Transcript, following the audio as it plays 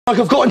Like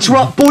I've got to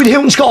interrupt. Boyd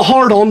Hilton's got a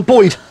hard on.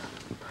 Boyd.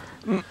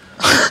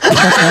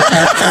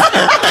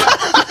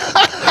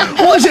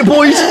 What is it,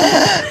 Boyd?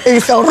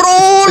 It's a roll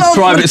of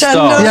Private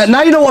Star. Yeah,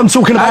 now you know what I'm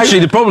talking about.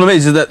 Actually, the problem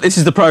is that this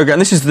is the programme,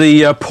 this is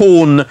the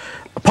porn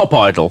pop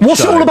idol.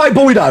 What's it all about,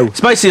 Boydo? It's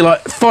basically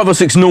like 5 or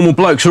 6 normal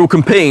blokes are all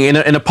competing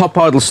in a pop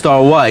idol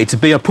style way to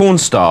be a porn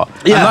star.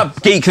 Yeah. And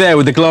that geek there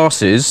with the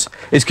glasses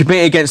is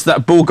competing against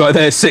that bald guy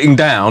there sitting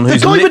down. The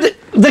guy with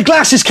the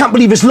glasses can't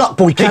believe his luck,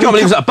 Boyd. He can't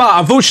believe that, but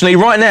unfortunately,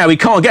 right now he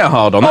can't get a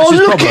hard on. That's his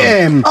look problem. at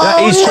him!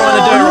 He's trying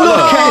to do it.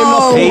 Look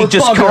at him! He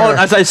just can't,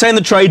 as they say in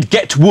the trade,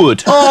 get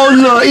wood. Oh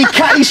look, he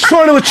can't. He's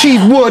trying to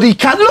achieve wood. He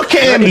can't. Look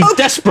at him. He's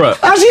desperate.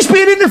 As he's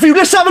being interviewed,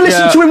 let's have a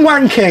listen to him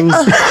wanking.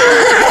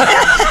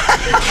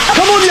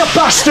 Come on, you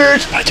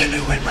bastard! I don't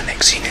know when my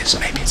next scene is.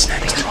 Maybe it's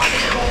next one.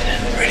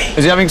 Really?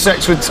 Is he having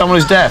sex with someone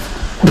who's deaf?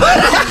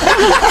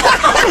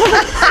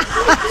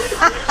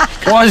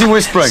 Why is he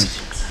whispering?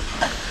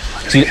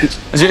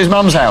 Is it his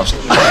mum's house?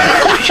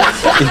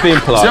 He's being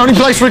polite. It's the only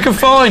place we can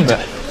find.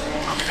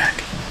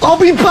 I'll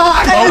be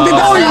back!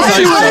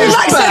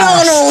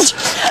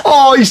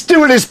 Oh, he's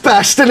doing his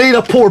best, and he,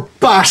 the poor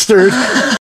bastard.